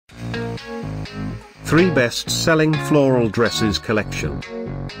3 best-selling floral dresses collection.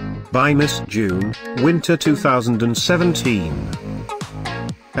 By Miss June, Winter 2017.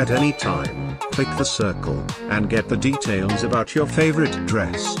 At any time, click the circle, and get the details about your favorite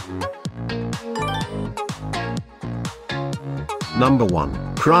dress. Number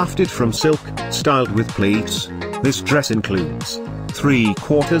 1. Crafted from silk, styled with pleats, this dress includes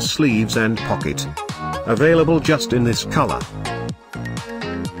 3/4 sleeves and pocket. Available just in this color.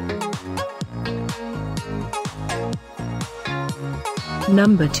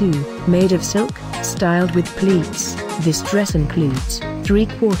 Number 2, made of silk, styled with pleats, this dress includes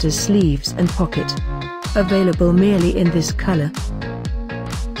 3/4 sleeves and pocket. Available merely in this color.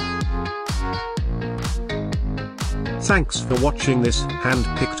 Thanks for watching this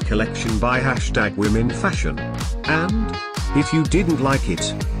hand-picked collection by #WomenFashion. And, if you didn't like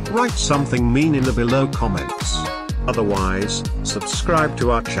it, write something mean in the below comments. Otherwise, subscribe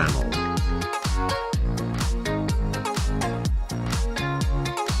to our channel.